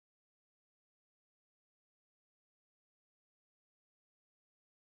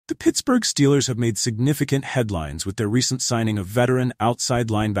The Pittsburgh Steelers have made significant headlines with their recent signing of veteran outside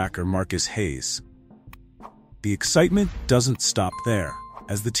linebacker Marcus Hayes. The excitement doesn't stop there.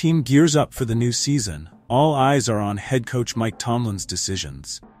 As the team gears up for the new season, all eyes are on head coach Mike Tomlin's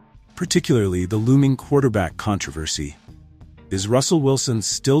decisions, particularly the looming quarterback controversy. Is Russell Wilson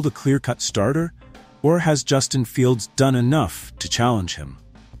still the clear-cut starter, or has Justin Fields done enough to challenge him?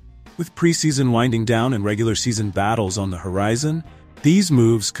 With preseason winding down and regular season battles on the horizon, these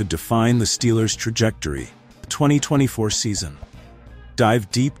moves could define the Steelers' trajectory, the 2024 season.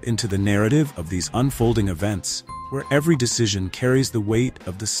 Dive deep into the narrative of these unfolding events, where every decision carries the weight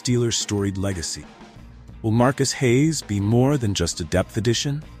of the Steelers' storied legacy. Will Marcus Hayes be more than just a depth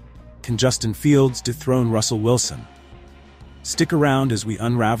addition? Can Justin Fields dethrone Russell Wilson? Stick around as we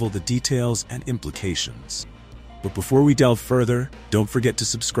unravel the details and implications. But before we delve further, don't forget to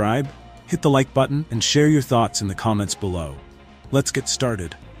subscribe, hit the like button, and share your thoughts in the comments below. Let's get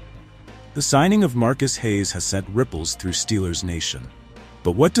started. The signing of Marcus Hayes has sent ripples through Steelers Nation.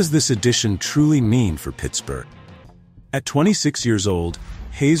 But what does this addition truly mean for Pittsburgh? At 26 years old,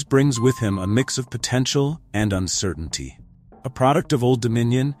 Hayes brings with him a mix of potential and uncertainty. A product of Old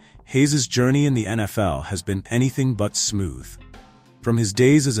Dominion, Hayes' journey in the NFL has been anything but smooth. From his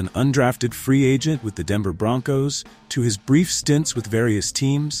days as an undrafted free agent with the Denver Broncos to his brief stints with various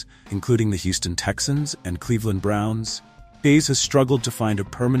teams, including the Houston Texans and Cleveland Browns, Hayes has struggled to find a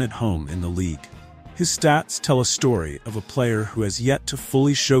permanent home in the league. His stats tell a story of a player who has yet to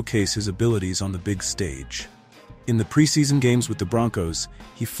fully showcase his abilities on the big stage. In the preseason games with the Broncos,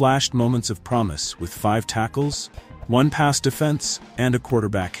 he flashed moments of promise with 5 tackles, 1 pass defense, and a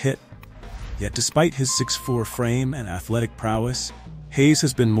quarterback hit. Yet despite his 6'4" frame and athletic prowess, Hayes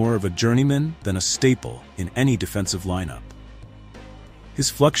has been more of a journeyman than a staple in any defensive lineup. His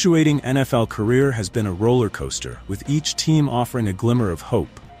fluctuating NFL career has been a roller coaster, with each team offering a glimmer of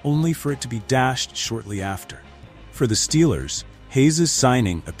hope, only for it to be dashed shortly after. For the Steelers, Hayes'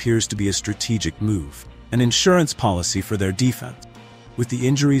 signing appears to be a strategic move, an insurance policy for their defense. With the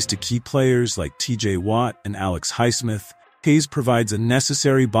injuries to key players like TJ Watt and Alex Highsmith, Hayes provides a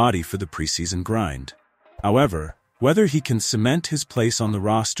necessary body for the preseason grind. However, whether he can cement his place on the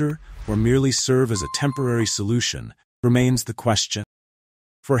roster or merely serve as a temporary solution remains the question.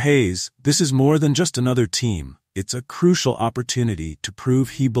 For Hayes, this is more than just another team. It's a crucial opportunity to prove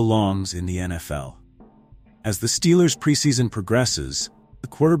he belongs in the NFL. As the Steelers' preseason progresses, the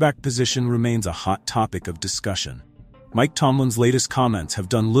quarterback position remains a hot topic of discussion. Mike Tomlin's latest comments have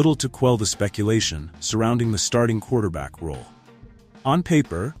done little to quell the speculation surrounding the starting quarterback role. On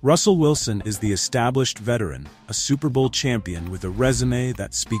paper, Russell Wilson is the established veteran, a Super Bowl champion with a resume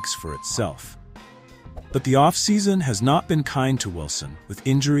that speaks for itself. But the offseason has not been kind to Wilson, with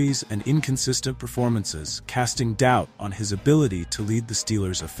injuries and inconsistent performances casting doubt on his ability to lead the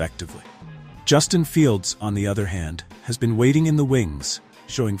Steelers effectively. Justin Fields, on the other hand, has been waiting in the wings,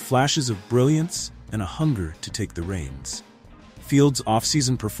 showing flashes of brilliance and a hunger to take the reins. Fields'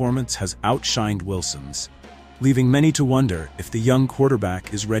 offseason performance has outshined Wilson's, leaving many to wonder if the young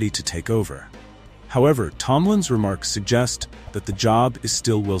quarterback is ready to take over. However, Tomlin's remarks suggest that the job is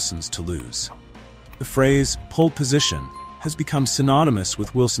still Wilson's to lose. The phrase, pole position, has become synonymous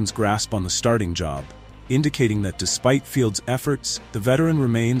with Wilson's grasp on the starting job, indicating that despite Fields' efforts, the veteran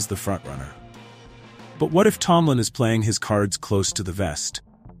remains the frontrunner. But what if Tomlin is playing his cards close to the vest?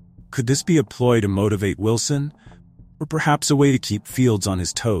 Could this be a ploy to motivate Wilson, or perhaps a way to keep Fields on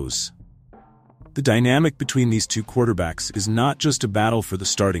his toes? The dynamic between these two quarterbacks is not just a battle for the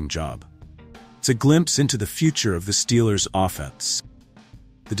starting job. It's a glimpse into the future of the Steelers' offense.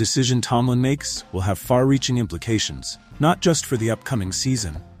 The decision Tomlin makes will have far-reaching implications, not just for the upcoming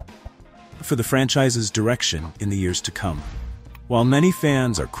season, but for the franchise's direction in the years to come. While many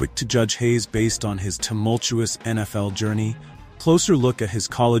fans are quick to judge Hayes based on his tumultuous NFL journey, a closer look at his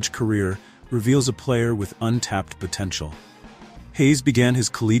college career reveals a player with untapped potential. Hayes began his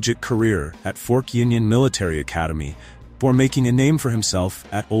collegiate career at Fork Union Military Academy before making a name for himself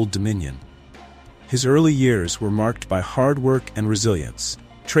at Old Dominion. His early years were marked by hard work and resilience,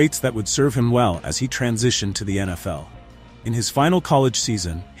 traits that would serve him well as he transitioned to the NFL. In his final college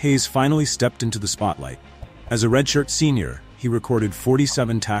season, Hayes finally stepped into the spotlight. As a redshirt senior, he recorded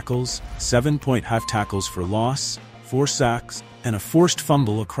 47 tackles, 7.5 tackles for loss, 4 sacks, and a forced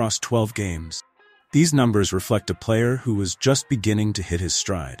fumble across 12 games. These numbers reflect a player who was just beginning to hit his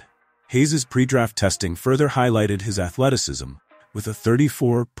stride. Hayes' pre-draft testing further highlighted his athleticism, with a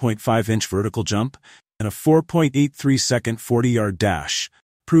 34.5-inch vertical jump and a 4.83-second 40-yard dash,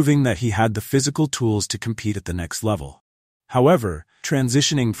 proving that he had the physical tools to compete at the next level. However,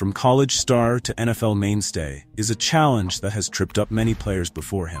 transitioning from college star to NFL mainstay is a challenge that has tripped up many players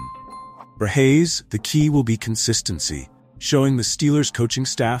before him. For Hayes, the key will be consistency, showing the Steelers coaching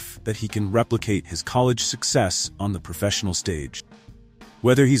staff that he can replicate his college success on the professional stage.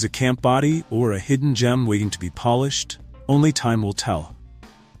 Whether he's a camp body or a hidden gem waiting to be polished, only time will tell.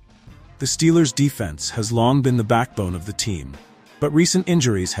 The Steelers' defense has long been the backbone of the team, but recent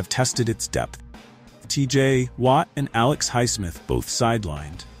injuries have tested its depth. T.J. Watt and Alex Highsmith both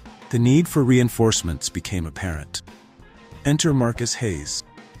sidelined. The need for reinforcements became apparent. Enter Marcus Hayes.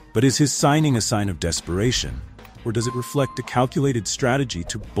 But is his signing a sign of desperation, or does it reflect a calculated strategy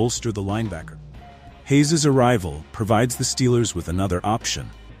to bolster the linebacker? Hayes' arrival provides the Steelers with another option,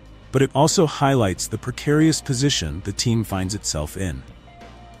 but it also highlights the precarious position the team finds itself in.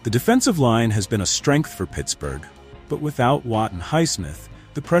 The defensive line has been a strength for Pittsburgh, but without Watt and Highsmith,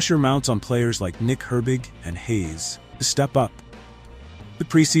 the pressure mounts on players like Nick Herbig and Hayes to step up. The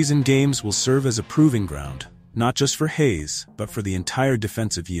preseason games will serve as a proving ground, not just for Hayes, but for the entire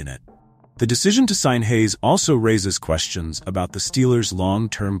defensive unit. The decision to sign Hayes also raises questions about the Steelers'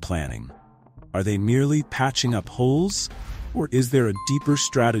 long-term planning. Are they merely patching up holes, or is there a deeper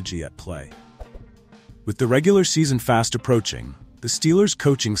strategy at play? With the regular season fast approaching, the Steelers'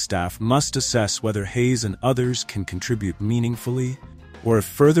 coaching staff must assess whether Hayes and others can contribute meaningfully, or if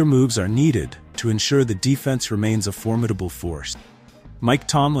further moves are needed to ensure the defense remains a formidable force. Mike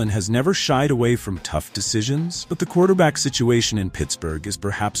Tomlin has never shied away from tough decisions, but the quarterback situation in Pittsburgh is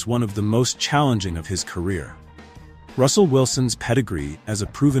perhaps one of the most challenging of his career. Russell Wilson's pedigree as a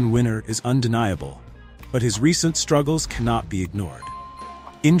proven winner is undeniable, but his recent struggles cannot be ignored.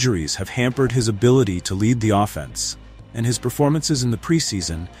 Injuries have hampered his ability to lead the offense, and his performances in the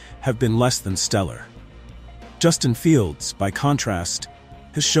preseason have been less than stellar. Justin Fields, by contrast,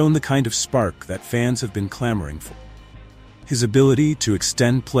 has shown the kind of spark that fans have been clamoring for. His ability to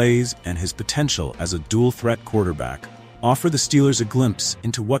extend plays and his potential as a dual-threat quarterback offer the Steelers a glimpse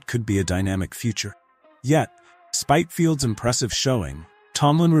into what could be a dynamic future. Yet, despite Fields' impressive showing,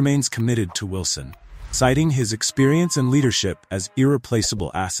 Tomlin remains committed to Wilson, citing his experience and leadership as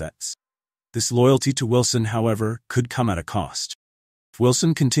irreplaceable assets. This loyalty to Wilson, however, could come at a cost. If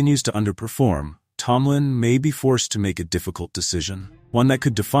Wilson continues to underperform, Tomlin may be forced to make a difficult decision, one that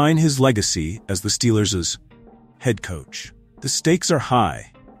could define his legacy as the Steelers' head coach. The stakes are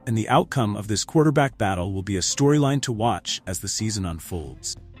high, and the outcome of this quarterback battle will be a storyline to watch as the season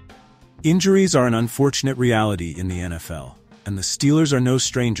unfolds. Injuries are an unfortunate reality in the NFL, and the Steelers are no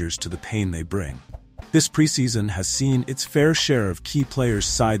strangers to the pain they bring. This preseason has seen its fair share of key players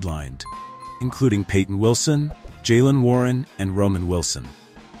sidelined, including Peyton Wilson, Jaylen Warren, and Roman Wilson.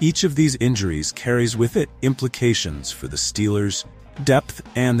 Each of these injuries carries with it implications for the Steelers' depth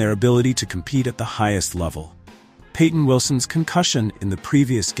and their ability to compete at the highest level. Peyton Wilson's concussion in the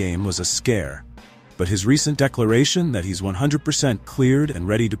previous game was a scare, but his recent declaration that he's 100% cleared and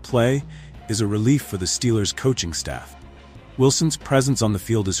ready to play is a relief for the Steelers' coaching staff. Wilson's presence on the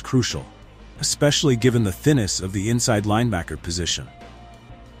field is crucial, especially given the thinness of the inside linebacker position.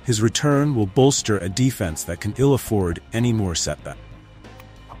 His return will bolster a defense that can ill afford any more setback.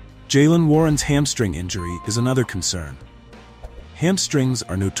 Jaylen Warren's hamstring injury is another concern. Hamstrings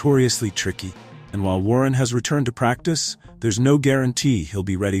are notoriously tricky, and while Warren has returned to practice, there's no guarantee he'll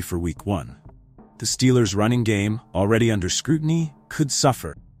be ready for Week 1. The Steelers' running game, already under scrutiny, could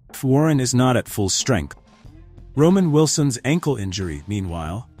suffer if Warren is not at full strength. Roman Wilson's ankle injury,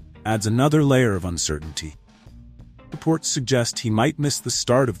 meanwhile, adds another layer of uncertainty. Reports suggest he might miss the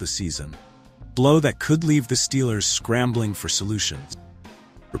start of the season, a blow that could leave the Steelers scrambling for solutions.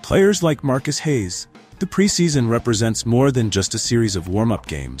 For players like Marcus Hayes, the preseason represents more than just a series of warm-up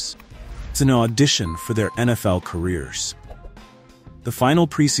games. It's an audition for their NFL careers. The final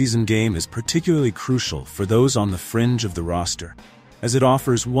preseason game is particularly crucial for those on the fringe of the roster, as it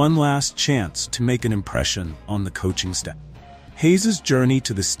offers one last chance to make an impression on the coaching staff. Hayes' journey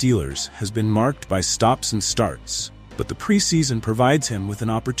to the Steelers has been marked by stops and starts, but the preseason provides him with an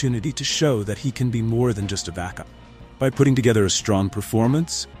opportunity to show that he can be more than just a backup. By putting together a strong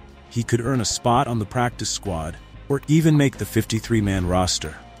performance, he could earn a spot on the practice squad or even make the 53-man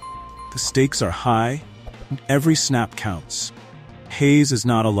roster. The stakes are high, and every snap counts. Hayes is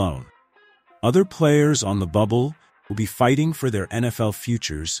not alone. Other players on the bubble will be fighting for their NFL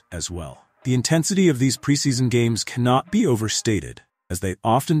futures as well. The intensity of these preseason games cannot be overstated, as they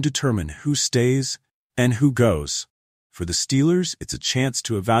often determine who stays and who goes. For the Steelers, it's a chance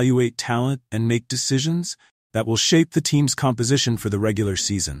to evaluate talent and make decisions that will shape the team's composition for the regular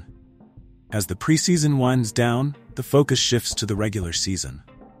season. As the preseason winds down, the focus shifts to the regular season.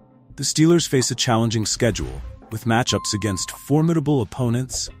 The Steelers face a challenging schedule, with matchups against formidable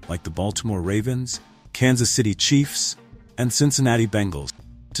opponents like the Baltimore Ravens, Kansas City Chiefs, and Cincinnati Bengals.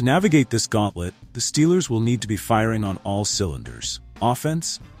 To navigate this gauntlet, the Steelers will need to be firing on all cylinders: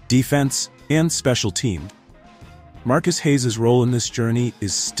 offense, defense, and special teams. Marcus Hayes' role in this journey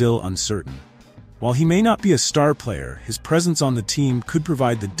is still uncertain. While he may not be a star player, his presence on the team could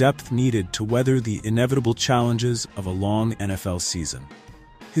provide the depth needed to weather the inevitable challenges of a long NFL season.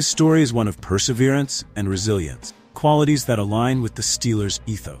 His story is one of perseverance and resilience, qualities that align with the Steelers'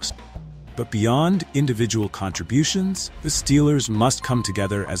 ethos. But beyond individual contributions, the Steelers must come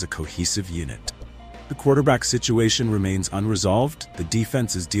together as a cohesive unit. The quarterback situation remains unresolved, the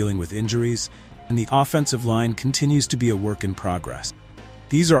defense is dealing with injuries, and the offensive line continues to be a work in progress.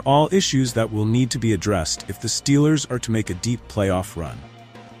 These are all issues that will need to be addressed if the Steelers are to make a deep playoff run.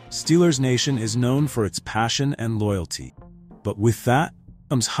 Steelers Nation is known for its passion and loyalty, but with that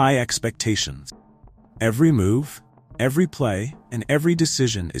comes high expectations. Every move, every play, and every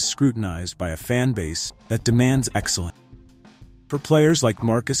decision is scrutinized by a fan base that demands excellence. For players like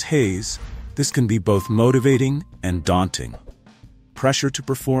Marcus Hayes, this can be both motivating and daunting. Pressure to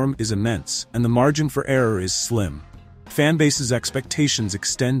perform is immense, and the margin for error is slim. Fanbase's expectations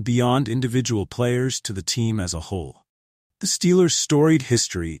extend beyond individual players to the team as a whole. The Steelers' storied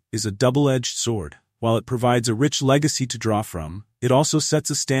history is a double-edged sword. While it provides a rich legacy to draw from, it also sets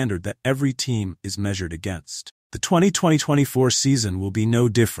a standard that every team is measured against. The 2020-24 season will be no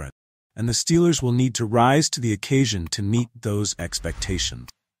different, and the Steelers will need to rise to the occasion to meet those expectations.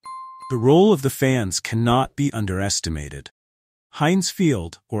 The role of the fans cannot be underestimated. Heinz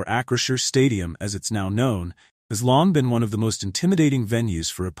Field, or Acrisure Stadium as it's now known, has long been one of the most intimidating venues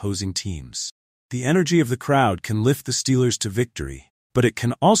for opposing teams. The energy of the crowd can lift the Steelers to victory, but it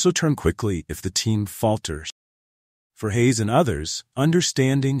can also turn quickly if the team falters. For Hayes and others,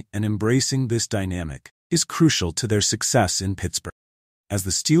 understanding and embracing this dynamic is crucial to their success in Pittsburgh. As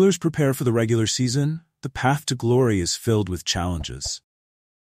the Steelers prepare for the regular season, the path to glory is filled with challenges.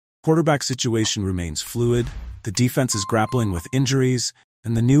 Quarterback situation remains fluid, the defense is grappling with injuries,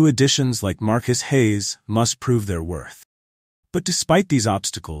 and the new additions like Marcus Hayes must prove their worth. But despite these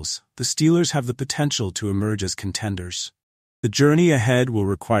obstacles, the Steelers have the potential to emerge as contenders. The journey ahead will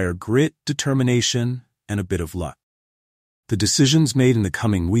require grit, determination, and a bit of luck. The decisions made in the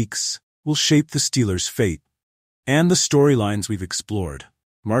coming weeks will shape the Steelers' fate and the storylines we've explored.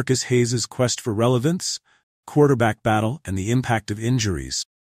 Marcus Hayes' quest for relevance, quarterback battle, and the impact of injuries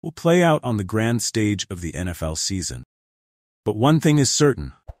will play out on the grand stage of the NFL season. But one thing is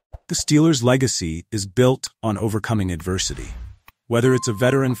certain: the Steelers' legacy is built on overcoming adversity. Whether it's a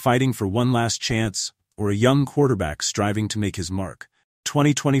veteran fighting for one last chance or a young quarterback striving to make his mark, the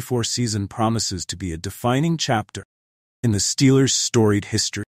 2024 season promises to be a defining chapter in the Steelers' storied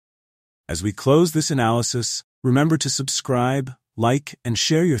history. As we close this analysis, remember to subscribe, like, and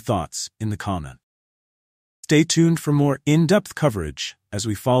share your thoughts in the comments. Stay tuned for more in-depth coverage as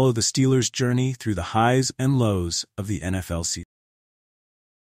we follow the Steelers' journey through the highs and lows of the NFL season.